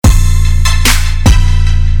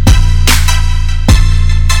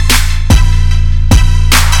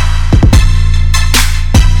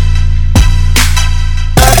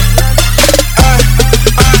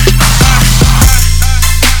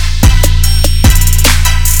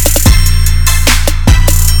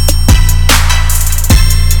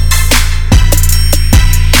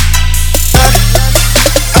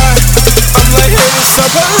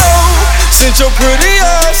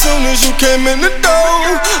came in the door.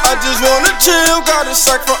 I just wanna chill, got a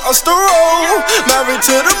sack for us to roll. Married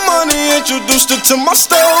to the money, introduced her to my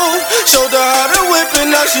stove. Showed her how to whip it,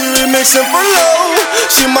 now she remixing for low.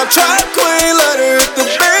 She my track queen, let her hit the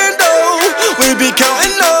bando. We be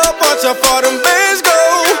counting up, watch how far them bands go.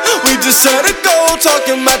 We just set a goal,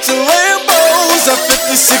 talking matching Lambos. At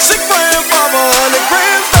 56 a gram, 500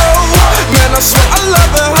 grams though. Man, I swear I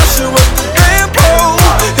love her, how she with the damn pole.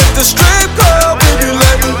 Hit the strip club, we be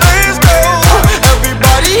letting bands go.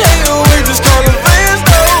 Everybody hate her, we just call them fans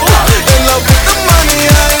though. In love with the money,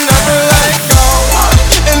 I ain't never let go.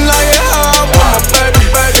 And I get high with my baby,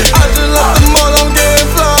 baby. I just love the mall, I'm getting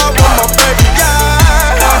fly with my baby,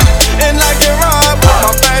 yeah. And I get ride with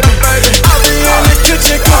my baby, baby. I be in the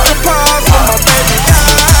kitchen cooking pies with my baby,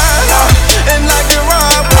 yeah. And I get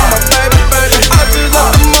ride with my baby, baby. I just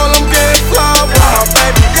love the mall, I'm getting fly with my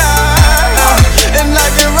baby, yeah. And I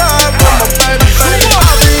get ride with my baby, baby.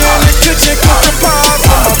 I be in the kitchen cooking pies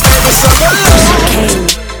with my baby, so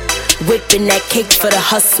Came whipping that cake for the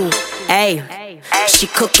hustle, ayy. She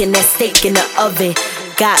cooking that steak in the oven.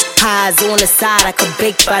 Got pies on the side, I could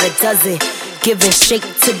bake by the dozen. Giving shake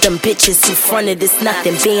to them bitches who fronted it's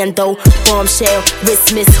nothing. Bando, bombshell,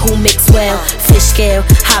 wrist miss who mix well. Fish scale,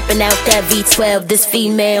 hopping out that V12. This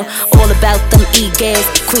female, all about them e-gals.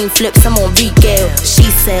 Queen flips, I'm on regale. She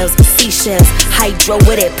sells seashells, hydro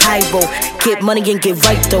with that pyro. Get money and get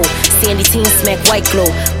right though. Sandy team smack white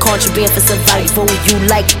glow. Contraband for survival, you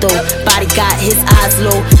like though. Body got his eyes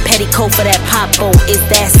low. Petticoat for that popo, is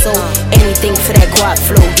that so? Anything for that guap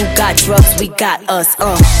flow. You got drugs, we got us,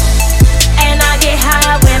 And I get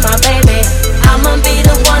high with my baby. I'ma be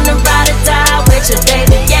the one to ride or die with your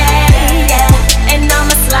baby, yeah, yeah. And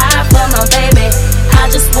I'ma slide for my baby. I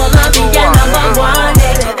just wanna be your number one,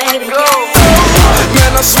 baby, baby, yeah.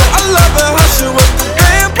 Man, I swear I love her, how she with the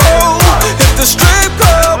damn pole. Hit the strip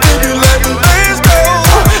club, we be letting bands go.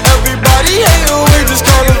 Everybody hate her, we just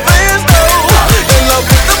call them fans though. In love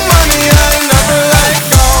with the money, I ain't never let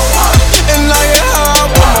go. And I get high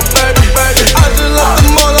with my baby, baby. I just love the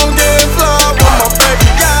mall, I'm getting fly with my baby,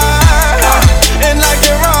 yeah. And I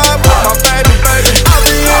get ride with my baby, baby. I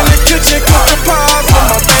be in the kitchen cooking pies with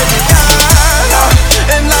my baby,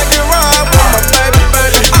 yeah. And I get ride with my baby,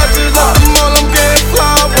 baby. I just love the mall, I'm getting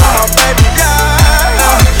fly with my baby,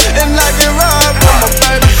 yeah. And I get ride with my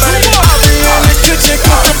baby, baby. I be in the kitchen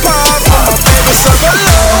cooking pies with my baby, so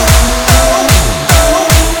hello.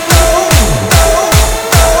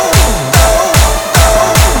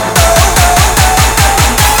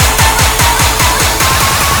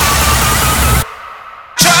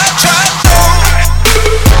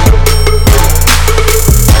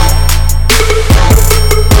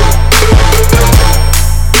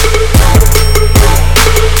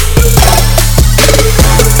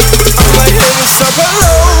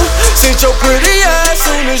 Your pretty ass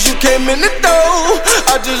soon as you came in the door.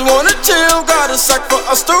 I just wanna chill, got a sack for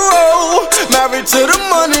us to roll. Married to the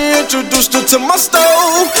money, introduced her to my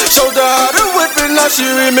stove. Showed her how to whip it, now she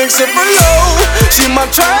remixing for low. She my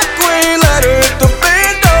track queen, let her hit the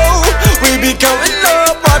bando. We be counting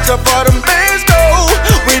up, watch how far them bands go.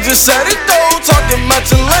 We just set it though, talking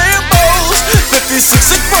matching Lambos. 56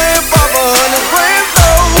 a gram, 500 grams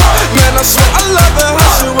though. Man, I swear I love her,